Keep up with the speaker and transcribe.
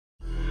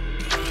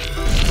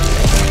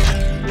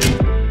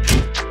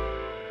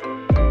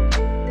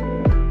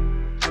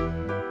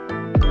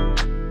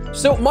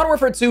So Modern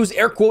Warfare 2's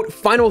air quote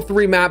final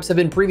 3 maps have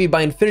been previewed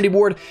by Infinity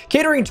Ward,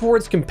 catering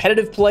towards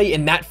competitive play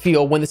in that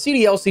field when the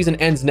CDL season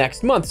ends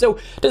next month. So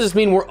does this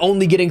mean we're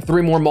only getting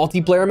 3 more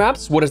multiplayer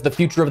maps? What does the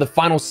future of the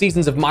final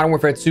seasons of Modern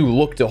Warfare 2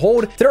 look to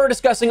hold? Today we're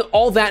discussing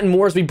all that and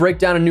more as we break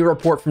down a new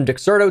report from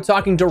Teased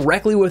talking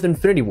directly with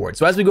Infinity Ward.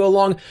 So as we go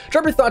along,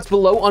 drop your thoughts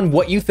below on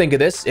what you think of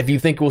this, if you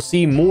think we'll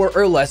see more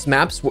or less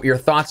maps, what your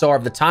thoughts are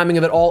of the timing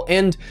of it all,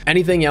 and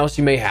anything else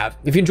you may have.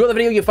 If you enjoyed the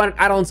video, you find it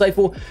at all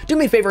insightful, do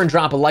me a favor and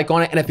drop a like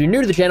on it, and if you're new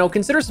to the channel,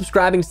 consider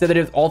subscribing to stay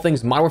updated with all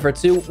things Modern Warfare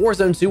 2,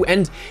 Warzone 2,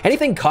 and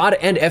anything COD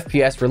and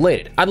FPS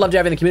related. I'd love to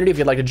have you in the community if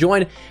you'd like to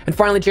join, and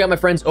finally check out my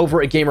friends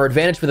over at Gamer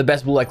Advantage for the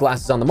best blue light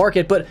glasses on the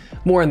market, but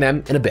more on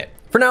them in a bit.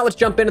 For now, let's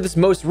jump into this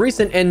most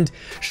recent and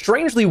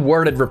strangely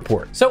worded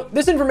report. So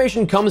this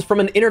information comes from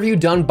an interview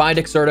done by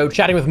Teased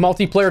chatting with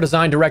multiplayer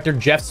design director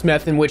Jeff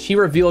Smith, in which he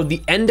revealed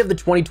the end of the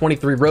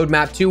 2023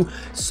 roadmap to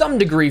some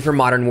degree for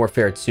Modern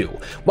Warfare 2.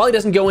 While he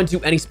doesn't go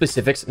into any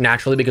specifics,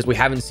 naturally, because we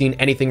haven't seen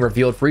anything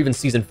revealed for even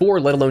Season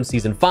 4, let alone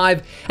Season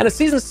 5, and a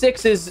Season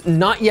 6 is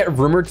not yet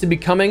rumored to be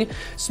coming,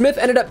 Smith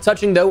ended up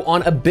touching, though,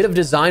 on a bit of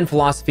design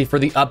philosophy for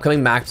the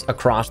upcoming maps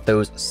across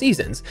those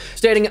seasons,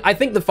 stating, "I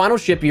think the final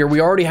ship year, we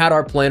already had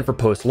our plan for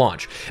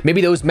post-launch. Maybe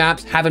those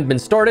maps haven't been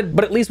started,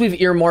 but at least we've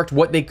earmarked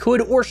what they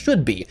could or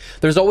should be.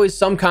 There's always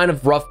some kind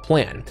of rough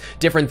plan.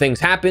 Different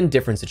things happen,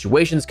 different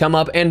situations come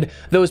up, and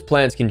those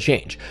plans can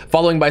change."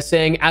 Following by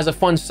saying, "As a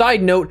fun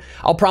side note,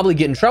 I'll probably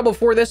get in trouble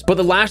for this, but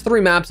the last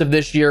 3 maps of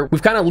this year,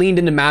 we've kind of leaned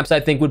into maps I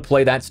think would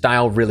play that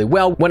style really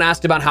well," when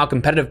asked about how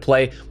competitive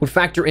play would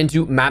factor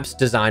into maps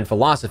design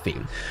philosophy.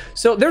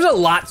 So there's a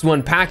lot to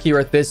unpack here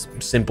at this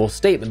simple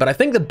statement, but I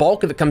think the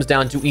bulk of it comes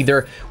down to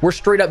either we're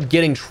straight up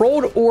getting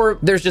trolled or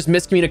there's just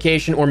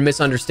miscommunication or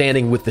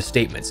misunderstanding with the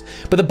statements.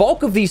 But the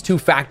bulk of these 2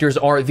 factors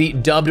are the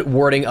dubbed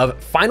wording of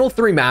final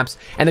 3 maps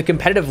and the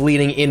competitive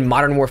leading in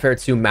Modern Warfare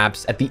 2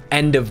 maps at the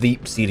end of the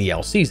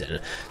CDL season.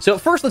 So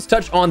first, let's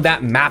touch on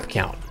that map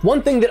count.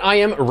 One thing that I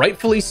am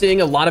rightfully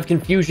seeing a lot of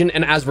confusion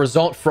and as a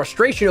result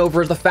frustration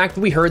over is the fact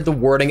that we heard the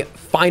wording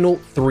final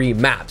 3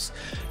 maps.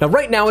 Now,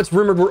 right now, it's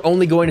rumored we're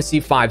only going to see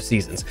 5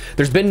 seasons.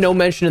 There's been no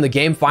mention in the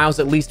game files,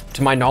 at least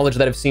to my knowledge,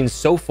 that I've seen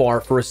so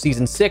far for a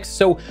Season 6.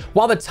 So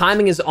while the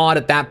timing is odd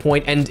at that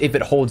point, and if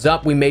it holds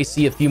up, we may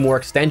see a few more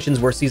extensions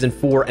where Season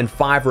 4 and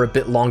 5 are a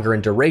bit longer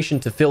in duration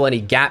to fill any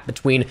gap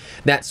between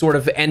that sort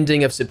of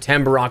ending of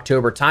September,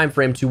 October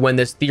timeframe to when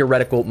this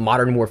theoretical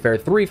Modern Warfare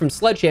 3 from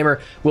Sledgehammer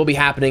will be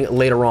happening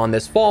later on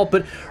this fall.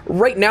 But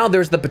right now,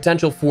 there's the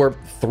potential for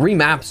 3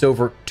 maps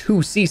over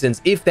 2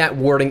 seasons if that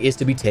wording is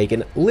to be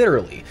taken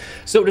literally.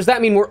 So does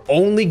that mean we're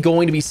only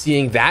going to be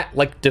seeing that,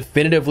 like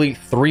definitively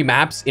 3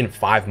 maps in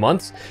 5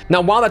 months?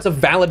 Now, while that's a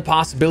valid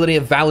possibility,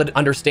 a valid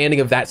understanding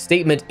of that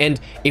statement, and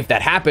if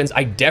that happens,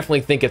 I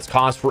definitely think it's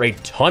cause for a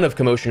ton of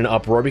commotion and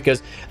uproar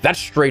because that's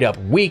straight up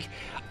weak.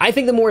 I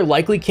think the more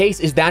likely case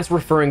is that's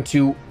referring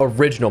to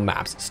original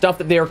maps, stuff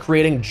that they are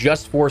creating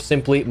just for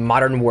simply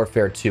Modern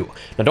Warfare 2.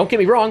 Now, don't get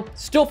me wrong,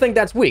 still think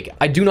that's weak.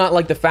 I do not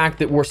like the fact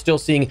that we're still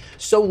seeing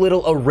so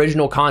little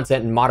original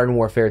content in Modern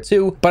Warfare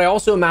 2, but I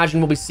also imagine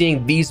we'll be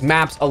seeing these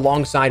maps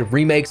alongside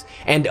remakes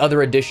and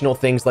other additional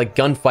things like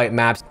gunfight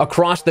maps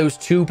across those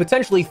 2,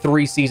 potentially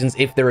 3 seasons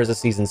if there is a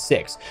Season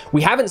 6.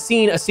 We haven't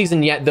seen a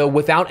season yet, though,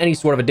 without any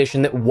sort of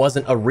addition that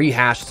wasn't a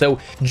rehash, so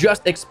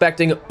just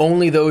expecting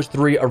only those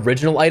 3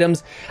 original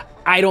items,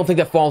 I don't think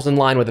that falls in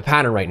line with the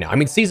pattern right now. I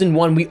mean, Season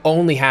 1, we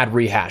only had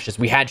rehashes.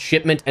 We had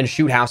Shipment and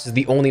Shoot House as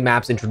the only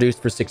maps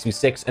introduced for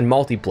 6v6 and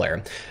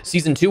multiplayer.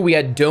 Season 2, we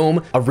had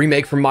Dome, a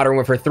remake from Modern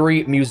Warfare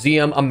 3,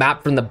 Museum, a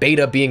map from the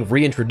beta being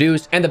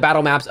reintroduced, and the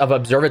battle maps of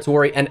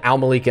Observatory and Al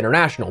Malik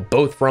International,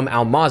 both from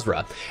Al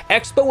Mazrah.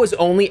 Expo was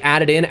only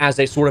added in as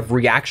a sort of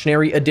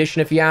reactionary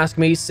addition, if you ask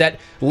me, set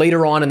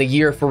later on in the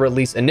year for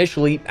release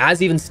initially,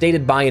 as even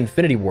stated by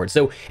Infinity Ward.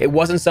 So it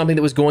wasn't something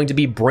that was going to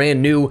be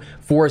brand new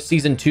for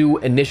Season 2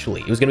 initially.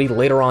 It was going to be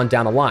later on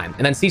down the line.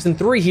 And then Season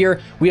 3 here,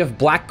 we have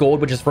Black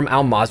Gold, which is from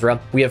Al Mazrah.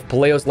 We have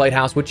Peleos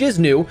Lighthouse, which is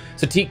new.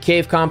 Satik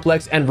Cave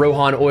Complex and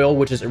Rohan Oil,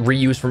 which is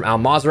reused from Al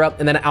Mazrah.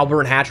 And then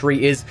Alburn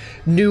Hatchery is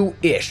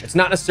new-ish. It's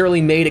not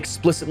necessarily made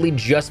explicitly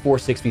just for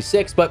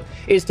 6v6, but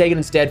is taken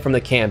instead from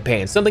the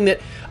campaign. Something that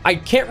I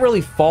can't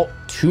really fault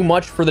too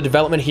much for the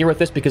development here with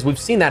this because we've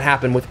seen that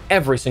happen with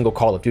every single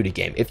Call of Duty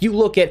game. If you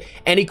look at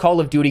any Call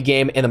of Duty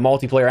game in the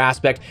multiplayer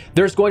aspect,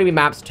 there's going to be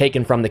maps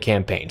taken from the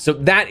campaign. So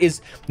that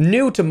is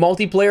new to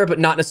multiplayer, but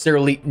not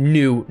necessarily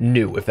new,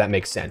 if that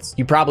makes sense.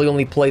 You probably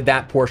only played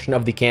that portion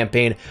of the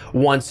campaign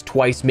once,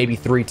 twice, maybe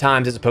 3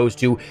 times, as opposed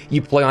to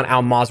you play on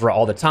Al Mazrah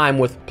all the time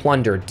with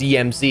Plunder,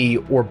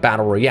 DMZ, or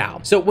Battle Royale.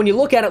 So when you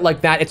look at it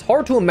like that, it's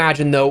hard to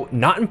imagine, though,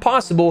 not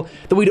impossible,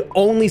 that we'd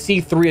only see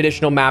 3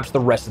 additional maps the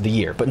rest of the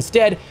year. But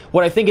instead, what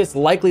What I think is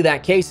likely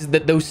that case is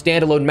that those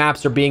standalone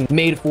maps are being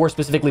made for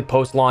specifically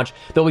post-launch.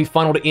 They'll be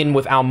funneled in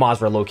with Al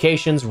Mazrah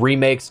locations,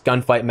 remakes,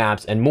 gunfight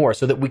maps, and more,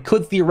 so that we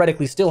could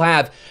theoretically still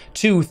have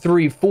 2,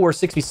 3, 4,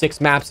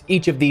 66 maps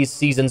each of these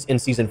seasons in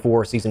Season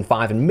 4, Season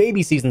 5, and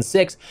maybe Season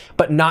 6,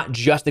 but not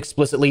just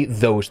explicitly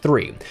those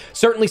 3.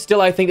 Certainly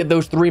still, I think that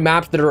those 3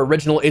 maps that are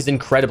original is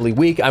incredibly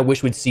weak. I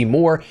wish we'd see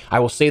more. I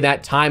will say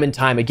that time and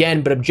time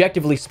again, but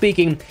objectively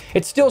speaking,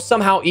 it's still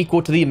somehow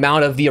equal to the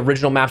amount of the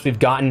original maps we've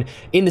gotten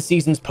in the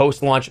seasons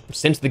post-launch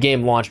since the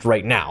game launched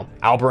right now.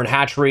 Albaran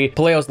Hatchery,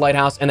 Paleo's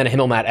Lighthouse, and then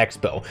Himmelmat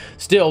Expo.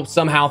 Still,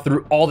 somehow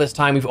through all this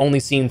time, we've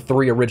only seen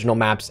 3 original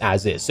maps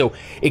as is. So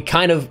it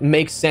kind of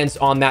makes sense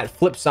on that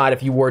flip side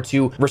if you were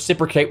to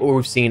reciprocate what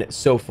we've seen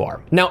so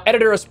far. Now,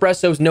 Editor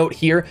Espresso's note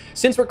here,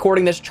 since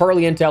recording this,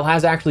 Charlie Intel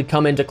has actually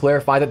come in to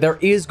clarify that there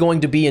is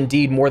going to be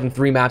indeed more than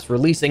 3 maps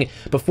releasing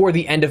before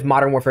the end of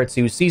Modern Warfare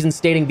 2's season,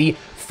 stating the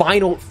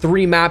final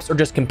 3 maps are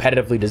just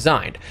competitively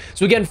designed.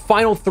 So again,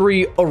 final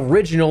 3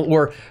 original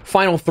or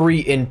final 3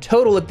 in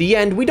total at the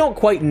end, we don't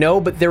quite know,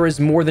 but there is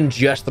more than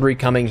just 3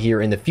 coming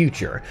here in the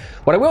future.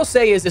 What I will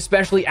say is,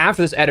 especially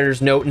after this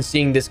editor's note and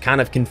seeing this kind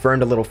of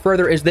confirmed a little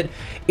further, is that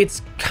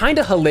it's kind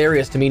of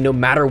hilarious to me, no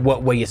matter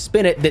what way you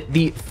spin it, that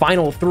the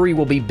final 3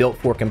 will be built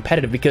for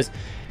competitive, because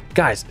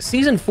guys,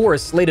 Season 4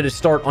 is slated to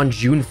start on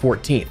June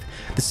 14th.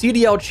 The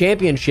CDL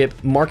Championship,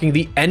 marking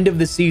the end of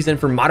the season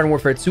for Modern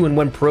Warfare 2 and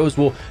when pros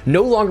will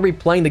no longer be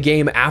playing the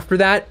game after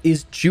that,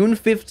 is June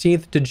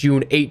 15th to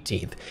June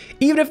 18th.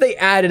 Even if they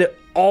added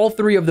all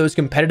 3 of those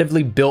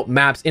competitively built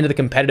maps into the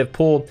competitive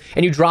pool,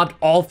 and you dropped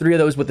all 3 of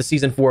those with the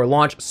Season 4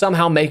 launch,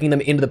 somehow making them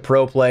into the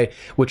pro play,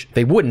 which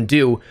they wouldn't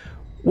do,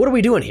 what are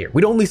we doing here?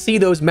 We'd only see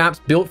those maps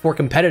built for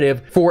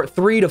competitive for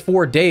 3 to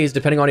 4 days,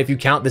 depending on if you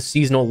count the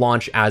seasonal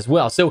launch as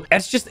well. So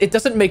it's just, it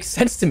doesn't make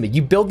sense to me.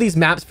 You build these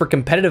maps for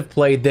competitive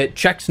play that,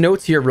 checks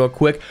notes here real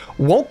quick,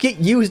 won't get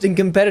used in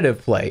competitive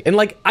play. And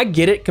like, I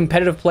get it,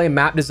 competitive play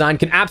map design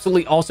can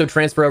absolutely also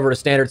transfer over to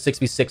standard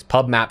 6v6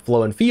 pub map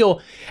flow and feel.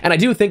 And I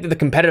do think that the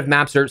competitive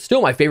maps are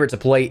still my favorite to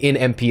play in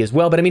MP as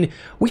well. But I mean,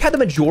 we had the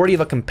majority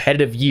of a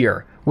competitive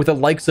year with the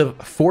likes of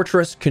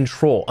Fortress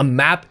Control, a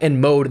map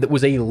and mode that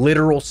was a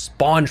literal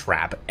spawn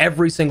trap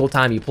every single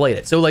time you played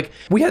it. So like,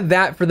 we had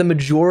that for the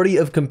majority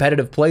of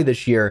competitive play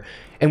this year,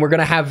 and we're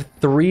gonna have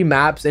 3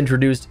 maps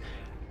introduced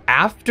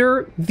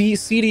after the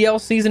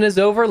CDL season is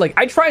over. Like,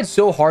 I tried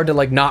so hard to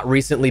like not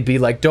recently be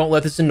like, don't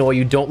let this annoy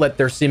you, don't let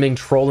their seeming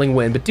trolling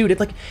win, but dude,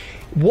 it's like,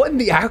 what in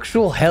the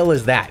actual hell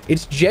is that?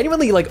 It's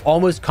genuinely like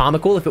almost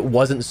comical if it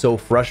wasn't so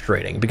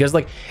frustrating, because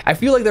like, I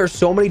feel like there are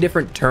so many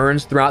different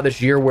turns throughout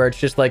this year where it's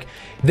just like,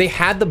 they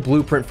had the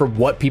blueprint for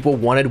what people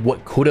wanted,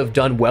 what could have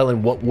done well,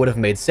 and what would have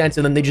made sense,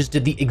 and then they just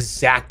did the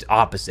exact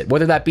opposite,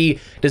 whether that be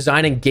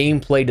designing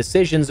gameplay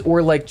decisions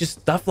or like just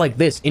stuff like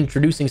this,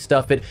 introducing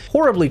stuff at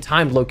horribly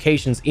timed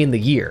locations in the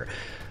year.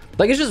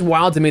 Like, it's just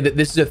wild to me that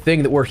this is a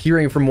thing that we're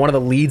hearing from one of the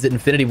leads at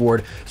Infinity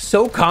Ward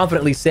so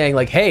confidently saying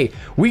like, hey,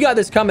 we got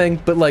this coming,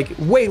 but like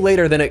way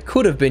later than it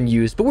could have been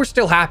used, but we're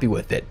still happy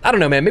with it. I don't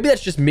know, man. Maybe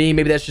that's just me.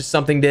 Maybe that's just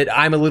something that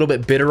I'm a little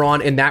bit bitter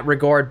on in that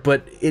regard,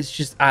 but it's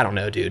just, I don't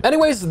know, dude.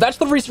 Anyways, that's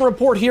the recent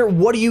report here.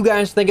 What do you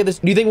guys think of this?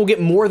 Do you think we'll get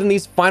more than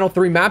these final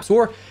 3 maps,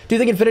 or do you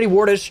think Infinity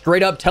Ward is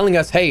straight up telling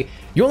us, hey,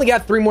 you only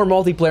got 3 more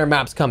multiplayer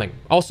maps coming?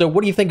 Also,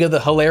 what do you think of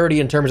the hilarity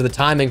in terms of the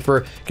timing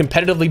for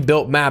competitively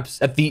built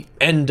maps at the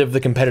end of the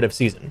competitive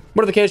season?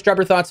 What are the case? Drop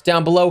your thoughts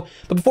down below.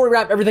 But before we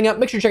wrap everything up,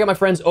 make sure to check out my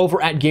friends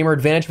over at Gamer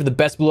Advantage for the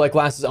best blue light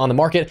glasses on the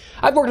market.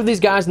 I've worked with these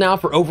guys now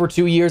for over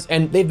 2 years,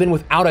 and they've been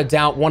without a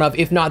doubt one of,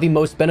 if not the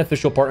most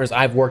beneficial partners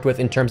I've worked with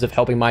in terms of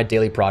helping my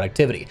daily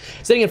productivity.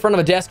 Sitting in front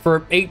of a desk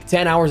for 8 to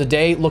 10 hours a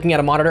day looking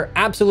at a monitor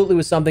absolutely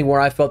was something where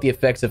I felt the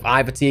effects of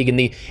eye fatigue and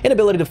the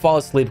inability to fall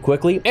asleep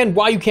quickly. And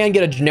while you can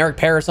get a generic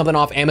pair or something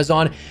off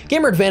Amazon,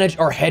 Gamer Advantage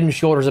are head and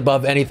shoulders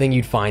above anything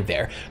you'd find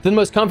there. They're the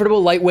most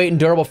comfortable, lightweight, and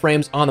durable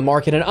frames on the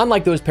market, and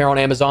unlike those pair on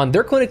Amazon,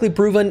 they're clinically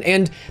proven,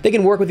 and they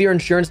can work with your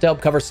insurance to help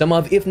cover some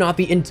of, if not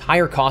the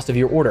entire cost of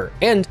your order,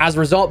 and as a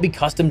result, be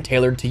custom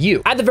tailored to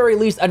you. At the very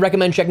least, I'd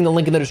recommend checking the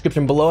link in the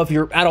description below if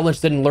you're at all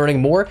interested in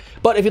learning more,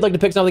 but if you'd like to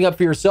pick something up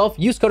for yourself,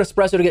 use code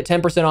Espresso to get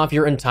 10% off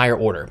your entire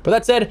order. But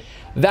that said,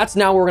 that's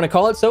now what we're gonna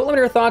call it, so let me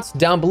know your thoughts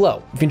down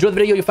below. If you enjoyed the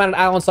video, you'll find it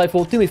at all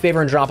insightful, do me a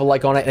favor and drop a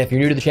like on it, and if you're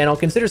new to the channel,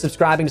 consider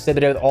subscribing to stay up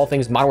to date with all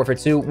things Modern Warfare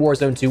 2,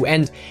 Warzone 2,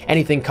 and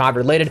anything COD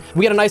related.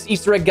 We got a nice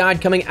Easter egg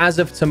guide coming as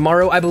of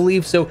tomorrow, I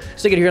believe, so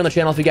stick it here on the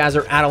channel if you guys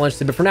are at all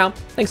interested. But for now,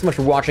 thanks so much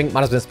for watching.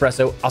 My name has been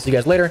Espresso. I'll see you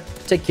guys later.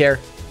 Take care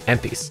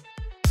and peace.